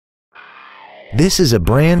This is a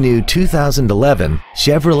brand new 2011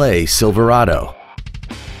 Chevrolet Silverado.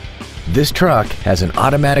 This truck has an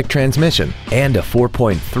automatic transmission and a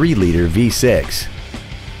 4.3-liter V6.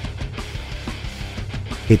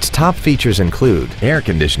 Its top features include air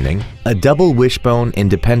conditioning, a double wishbone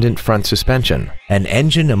independent front suspension, an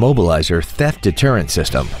engine immobilizer theft deterrent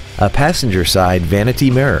system, a passenger side vanity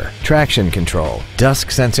mirror, traction control,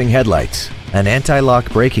 dusk sensing headlights, an anti-lock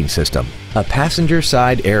braking system, a passenger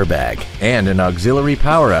side airbag, and an auxiliary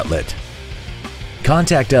power outlet.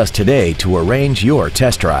 Contact us today to arrange your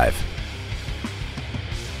test drive.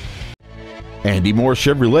 Andy Mohr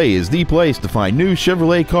Chevrolet is the place to find new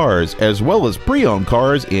Chevrolet cars as well as pre-owned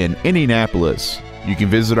cars in Indianapolis. You can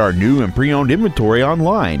visit our new and pre-owned inventory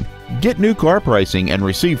online, get new car pricing, and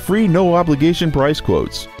receive free no-obligation price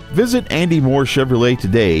quotes. Visit Andy Mohr Chevrolet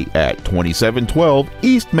today at 2712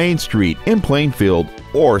 East Main Street in Plainfield,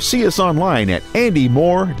 or see us online at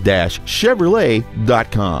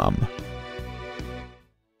andymohr-chevrolet.com.